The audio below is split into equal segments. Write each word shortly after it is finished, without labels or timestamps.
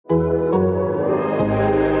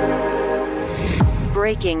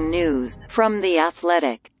breaking news from The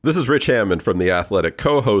Athletic. This is Rich Hammond from The Athletic,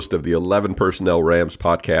 co-host of the 11 Personnel Rams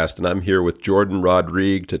podcast, and I'm here with Jordan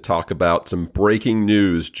Rodrigue to talk about some breaking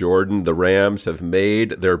news. Jordan, the Rams have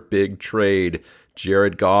made their big trade.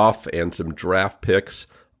 Jared Goff and some draft picks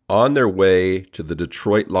on their way to the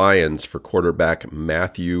Detroit Lions for quarterback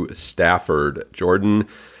Matthew Stafford. Jordan,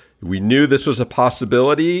 we knew this was a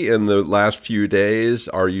possibility in the last few days.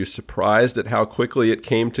 Are you surprised at how quickly it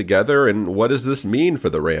came together, and what does this mean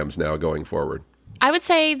for the Rams now going forward? I would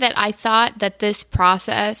say that I thought that this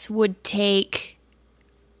process would take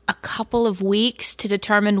a couple of weeks to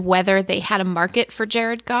determine whether they had a market for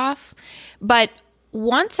Jared Goff. But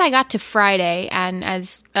once I got to Friday, and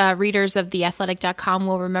as readers of theathletic.com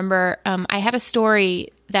will remember, I had a story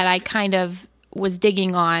that I kind of was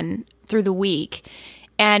digging on through the week.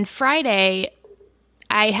 And Friday,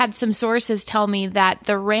 I had some sources tell me that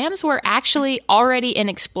the Rams were actually already in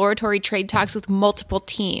exploratory trade talks with multiple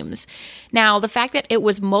teams. Now, the fact that it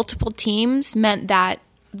was multiple teams meant that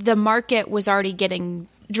the market was already getting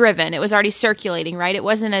driven. It was already circulating, right? It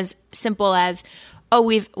wasn't as simple as, oh,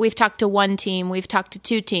 we've talked to one team, we've talked to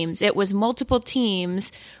two teams. It was multiple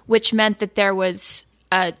teams, which meant that there was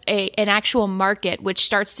an actual market, which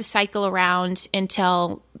starts to cycle around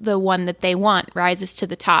until the one that they want rises to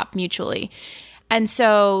the top mutually. And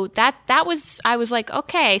so that was, I was like,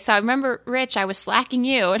 okay. So I remember, Rich, I was slacking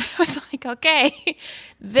you, and I was like, okay,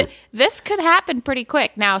 this could happen pretty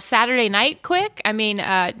quick. Now, Saturday night quick? I mean,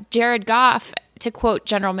 Jared Goff, to quote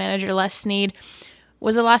General Manager Les Snead,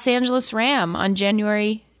 was a Los Angeles Ram on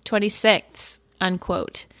January 26th,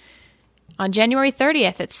 unquote. On January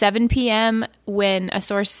 30th at 7 p.m., when a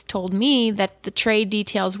source told me that the trade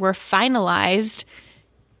details were finalized,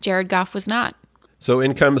 Jared Goff was not. So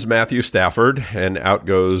in comes Matthew Stafford, and out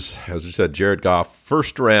goes, as we said, Jared Goff,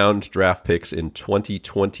 first-round draft picks in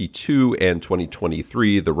 2022 and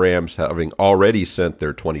 2023, the Rams having already sent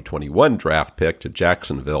their 2021 draft pick to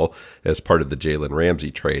Jacksonville as part of the Jalen Ramsey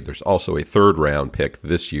trade. There's also a third-round pick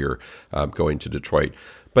this year going to Detroit.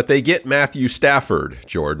 But they get Matthew Stafford,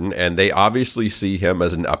 Jordan, and they obviously see him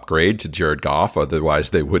as an upgrade to Jared Goff.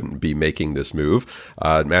 Otherwise, they wouldn't be making this move.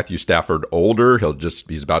 Matthew Stafford, older.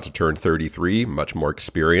 He's about to turn 33, much more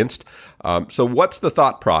experienced. So what's the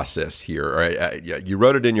thought process here? You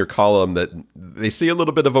wrote it in your column that they see a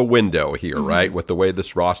little bit of a window here, right, with the way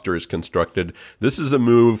this roster is constructed. This is a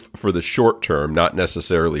move for the short term, not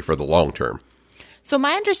necessarily for the long term. So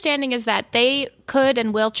my understanding is that they could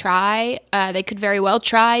and will try, they could very well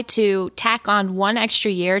try to tack on one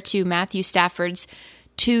extra year to Matthew Stafford's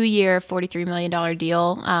 2-year, $43 million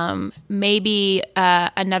deal, maybe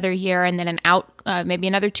another year and then an out, maybe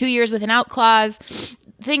another 2 years with an out clause,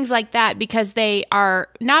 things like that, because they are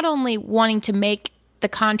not only wanting to make the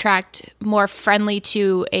contract more friendly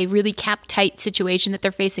to a really cap-tight situation that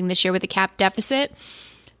they're facing this year with a cap deficit,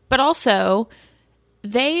 but also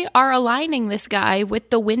they are aligning this guy with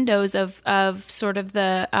the windows of sort of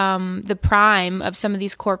the prime of some of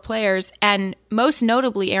these core players, and most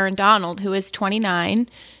notably Aaron Donald, who is 29.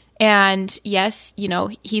 And yes, you know,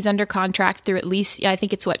 he's under contract through at least, I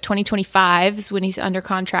think it's 2025 is when he's under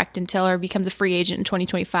contract until or becomes a free agent in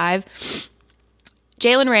 2025.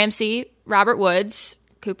 Jalen Ramsey, Robert Woods,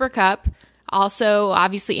 Cooper Kupp, also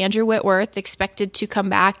obviously Andrew Whitworth expected to come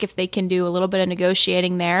back if they can do a little bit of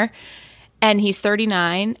negotiating there. And he's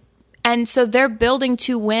 39. And so they're building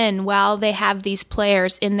to win while they have these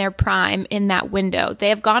players in their prime in that window. They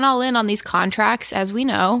have gone all in on these contracts, as we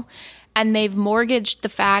know, and they've mortgaged the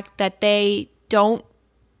fact that they don't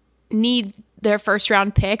need their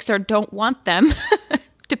first-round picks or don't want them,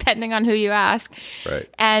 depending on who you ask, right,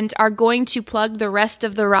 and are going to plug the rest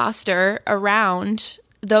of the roster around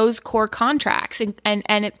those core contracts. And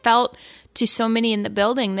it felt to so many in the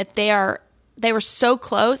building that they were so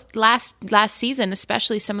close last season,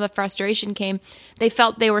 especially some of the frustration came. They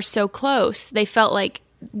felt they were so close. They felt like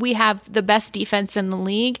we have the best defense in the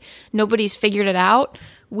league. Nobody's figured it out.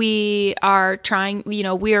 We are trying,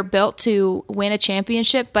 we are built to win a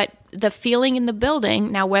championship, but the feeling in the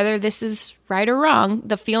building, now whether this is right or wrong,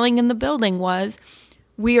 the feeling in the building was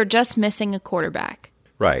we are just missing a quarterback.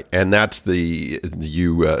 Right, and that's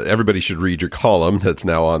everybody should read your column that's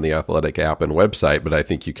now on the Athletic app and website, but I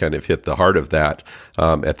think you kind of hit the heart of that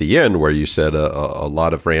at the end where you said a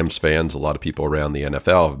lot of Rams fans, a lot of people around the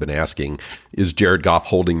NFL have been asking, is Jared Goff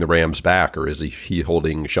holding the Rams back or is he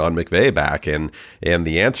holding Sean McVay back? And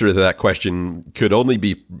the answer to that question could only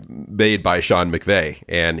be made by Sean McVay,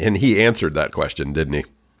 and he answered that question, didn't he?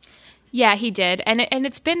 Yeah, he did, and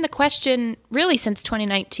it's been the question really since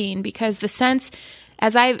 2019 because the sense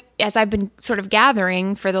as I've been sort of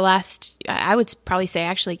gathering for the last, I would probably say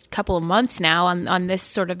actually a couple of months now on this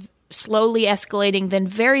sort of slowly escalating, then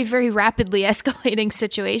very, very rapidly escalating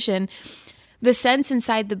situation, the sense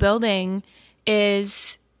inside the building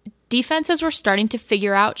is defenses were starting to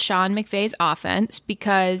figure out Sean McVay's offense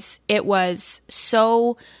because it was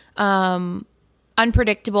so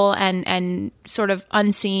unpredictable and sort of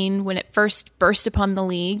unseen when it first burst upon the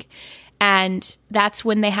league. And that's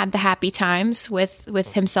when they had the happy times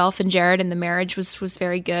with himself and Jared, and the marriage was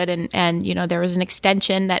very good. And you know, there was an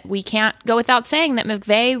extension that we can't go without saying that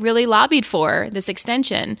McVay really lobbied for, this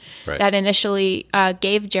extension that initially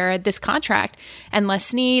gave Jared this contract. And Les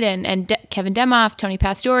Snead and Kevin Demoff, Tony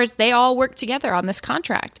Pastores, they all worked together on this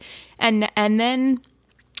contract. And then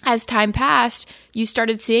as time passed, you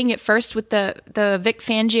started seeing it first with the Vic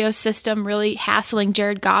Fangio system really hassling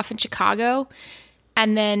Jared Goff in Chicago.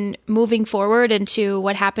 And then moving forward into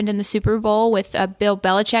what happened in the Super Bowl with Bill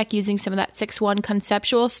Belichick using some of that 6-1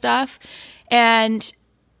 conceptual stuff. And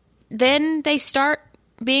then they start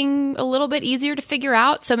being a little bit easier to figure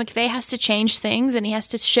out. So McVay has to change things and he has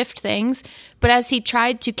to shift things. But as he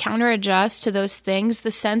tried to counter-adjust to those things,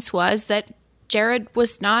 the sense was that Jared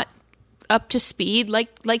was not up to speed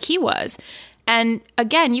like he was. And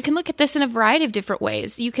again, you can look at this in a variety of different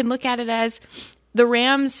ways. You can look at it as the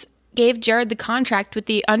Rams gave Jared the contract with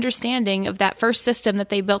the understanding of that first system that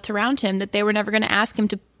they built around him, that they were never going to ask him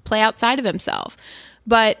to play outside of himself.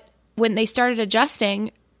 But when they started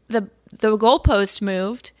adjusting, the goalpost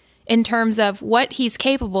moved in terms of what he's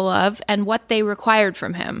capable of and what they required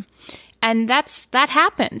from him. And that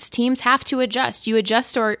happens. Teams have to adjust. You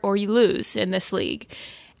adjust or you lose in this league.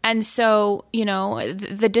 And so, you know,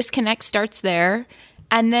 the disconnect starts there.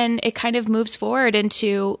 And then it kind of moves forward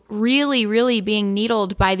into really, really being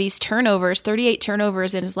needled by these turnovers, 38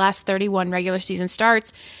 turnovers in his last 31 regular season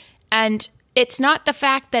starts. And it's not the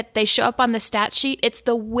fact that they show up on the stat sheet, it's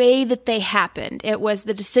the way that they happened. It was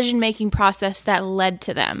the decision-making process that led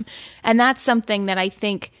to them. And that's something that I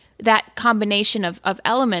think that combination of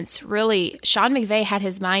elements really, Sean McVay had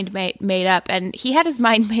his mind made up, and he had his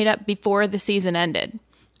mind made up before the season ended.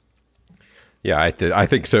 Yeah, I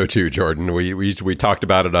think so too, Jordan. We talked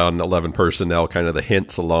about it on 11 Personnel, kind of the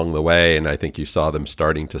hints along the way, and I think you saw them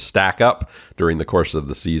starting to stack up during the course of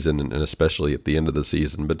the season, and especially at the end of the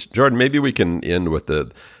season. But Jordan, maybe we can end with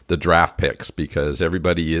the draft picks, because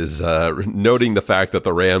everybody is noting the fact that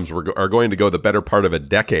the Rams are going to go the better part of a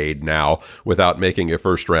decade now without making a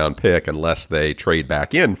first-round pick unless they trade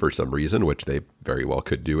back in for some reason, which they very well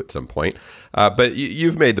could do at some point. But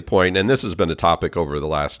you've made the point, and this has been a topic over the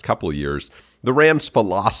last couple of years, the Rams'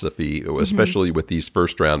 philosophy, especially with these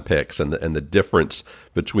first-round picks and the difference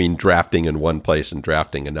between drafting in one place and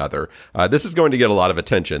drafting another. This is going to get a lot of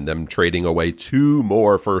attention, them trading away 2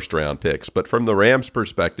 more first-round picks. But from the Rams'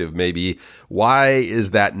 perspective, maybe, why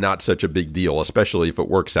is that not such a big deal, especially if it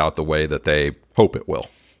works out the way that they hope it will?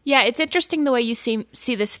 Yeah, it's interesting the way you see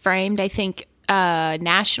this framed, I think,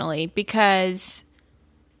 nationally, because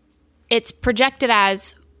it's projected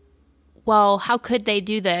as, well, how could they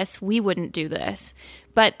do this? We wouldn't do this.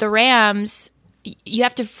 But the Rams, you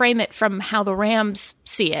have to frame it from how the Rams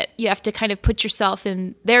see it. You have to kind of put yourself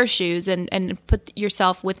in their shoes and put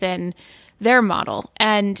yourself within their model.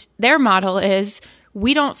 And their model is,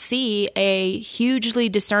 we don't see a hugely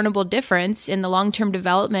discernible difference in the long-term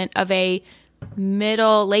development of a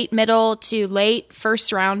late middle to late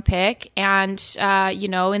first round pick and,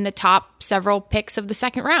 in the top several picks of the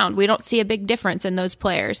second round. We don't see a big difference in those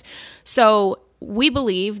players. So we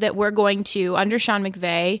believe that we're going to, under Sean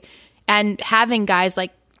McVay, and having guys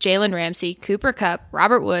like Jalen Ramsey, Cooper Kupp,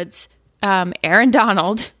 Robert Woods, Aaron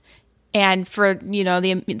Donald, and for,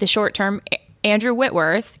 the short term, Andrew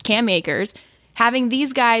Whitworth, Cam Akers, having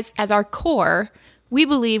these guys as our core, we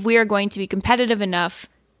believe we are going to be competitive enough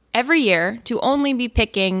every year to only be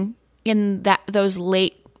picking in those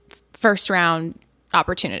late first round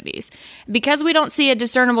opportunities. Because we don't see a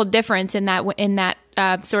discernible difference in that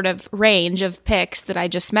sort of range of picks that I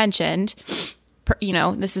just mentioned,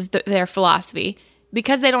 this is their philosophy.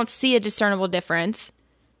 Because they don't see a discernible difference,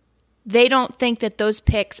 they don't think that those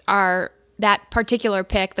picks are that particular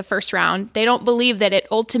pick, the first round. They don't believe that it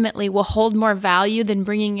ultimately will hold more value than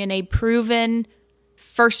bringing in a proven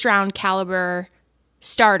first round caliber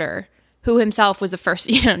starter who himself was a first,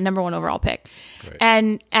 number 1 overall pick.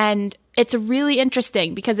 Right. And it's really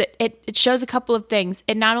interesting because it shows a couple of things.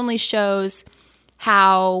 It not only shows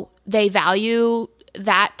how they value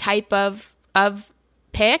that type of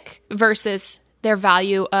pick versus their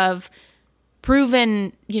value of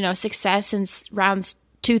proven, success in rounds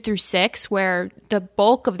 2 through 6, where the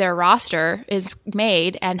bulk of their roster is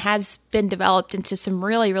made and has been developed into some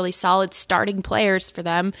really, really solid starting players for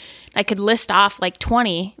them. I could list off like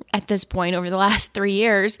 20 at this point over the last 3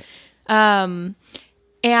 years. And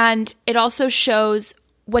it also shows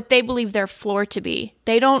what they believe their floor to be.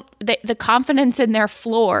 The confidence in their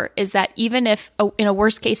floor is that even if in a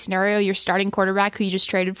worst case scenario, your starting quarterback who you just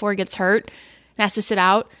traded for gets hurt and has to sit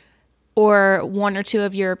out, or one or two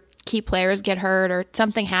of your key players get hurt or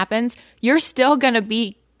something happens, you're still going to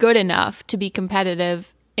be good enough to be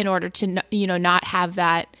competitive in order to, not have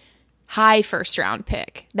that high first round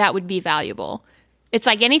pick. That would be valuable. It's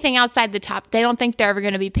like anything outside the top, they don't think they're ever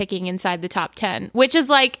going to be picking inside the top 10, which is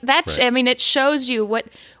like, that's, right. I mean, it shows you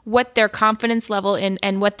what their confidence level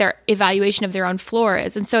and what their evaluation of their own floor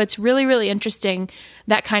is. And so it's really, really interesting,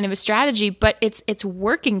 that kind of a strategy, but it's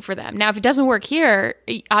working for them. Now, if it doesn't work here,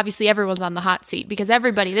 obviously everyone's on the hot seat, because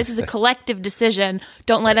this is a collective decision.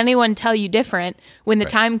 Don't let anyone tell you different when the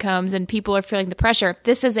time comes and people are feeling the pressure.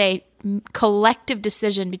 This is a collective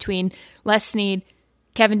decision between Les Snead,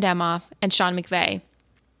 Kevin Demoff, and Sean McVay.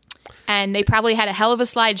 And they probably had a hell of a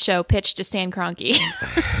slideshow pitched to Stan Kroenke.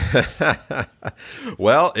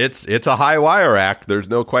 Well, it's a high wire act. There's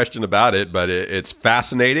no question about it, but it's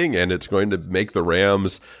fascinating, and it's going to make the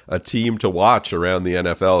Rams a team to watch around the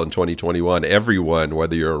NFL in 2021. Everyone,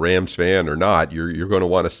 whether you're a Rams fan or not, you're going to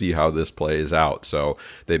want to see how this plays out. So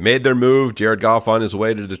they made their move. Jared Goff on his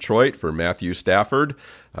way to Detroit for Matthew Stafford.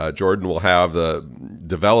 Jordan will have the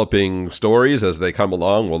developing stories as they come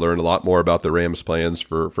along. We'll learn a lot more about the Rams' plans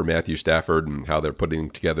for Matthew Stafford and how they're putting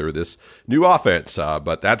together this new offense.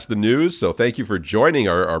 But that's the news. So thank you for joining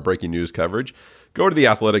our breaking news coverage. Go to the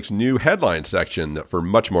Athletics new headline section for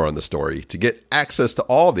much more on the story. To get access to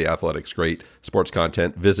all of the Athletics' great sports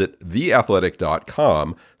content, visit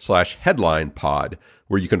theathletic.com/headlinepod,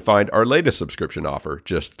 where you can find our latest subscription offer,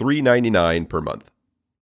 just $3.99 per month.